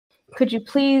could you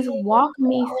please walk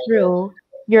me through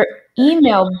your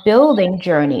email building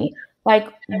journey? Like,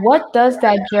 what does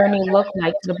that journey look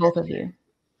like to the both of you?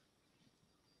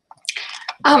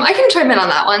 I can chime in on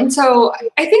that one. So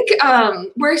I think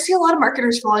where I see a lot of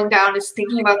marketers falling down is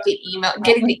thinking about the email,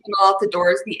 getting the email out the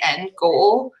door is the end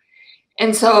goal.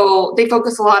 And so they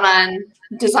focus a lot on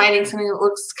designing something that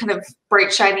looks kind of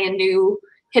bright, shiny, and new,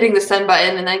 hitting the send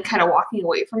button, and then kind of walking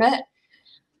away from it.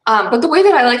 But the way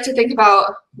that I like to think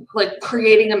about like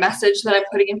creating a message that I'm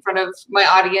putting in front of my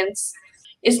audience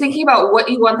is thinking about what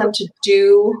you want them to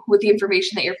do with the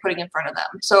information that you're putting in front of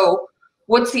them. So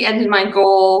what's the end in mind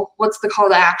goal? What's the call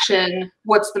to action?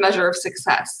 What's the measure of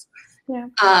success? Yeah.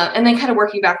 And then kind of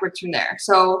working backwards from there.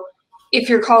 So if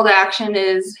your call to action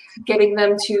is getting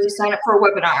them to sign up for a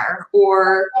webinar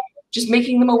or just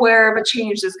making them aware of a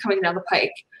change that's coming down the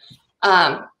pike,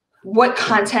 what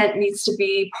content needs to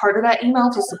be part of that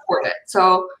email to support it?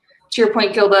 So to your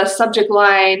point, Guilda, subject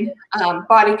line,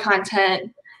 body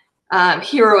content,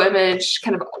 hero image,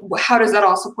 kind of how does that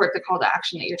all support the call to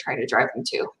action that you're trying to drive them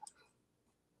to?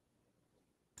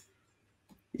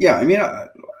 Yeah, I mean,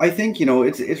 I think, you know,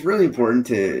 it's really important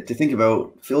to think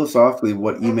about philosophically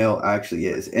what email actually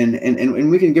is. And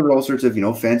we can give it all sorts of, you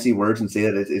know, fancy words and say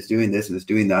that it's doing this and it's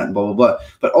doing that and blah, blah, blah.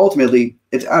 But ultimately,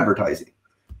 it's advertising,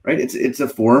 right? It's a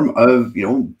form of, you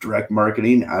know, direct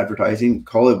marketing, advertising,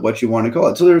 call it what you want to call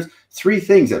it. So there's three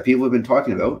things that people have been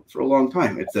talking about for a long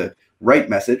time. It's the right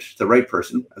message, the right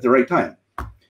person at the right time.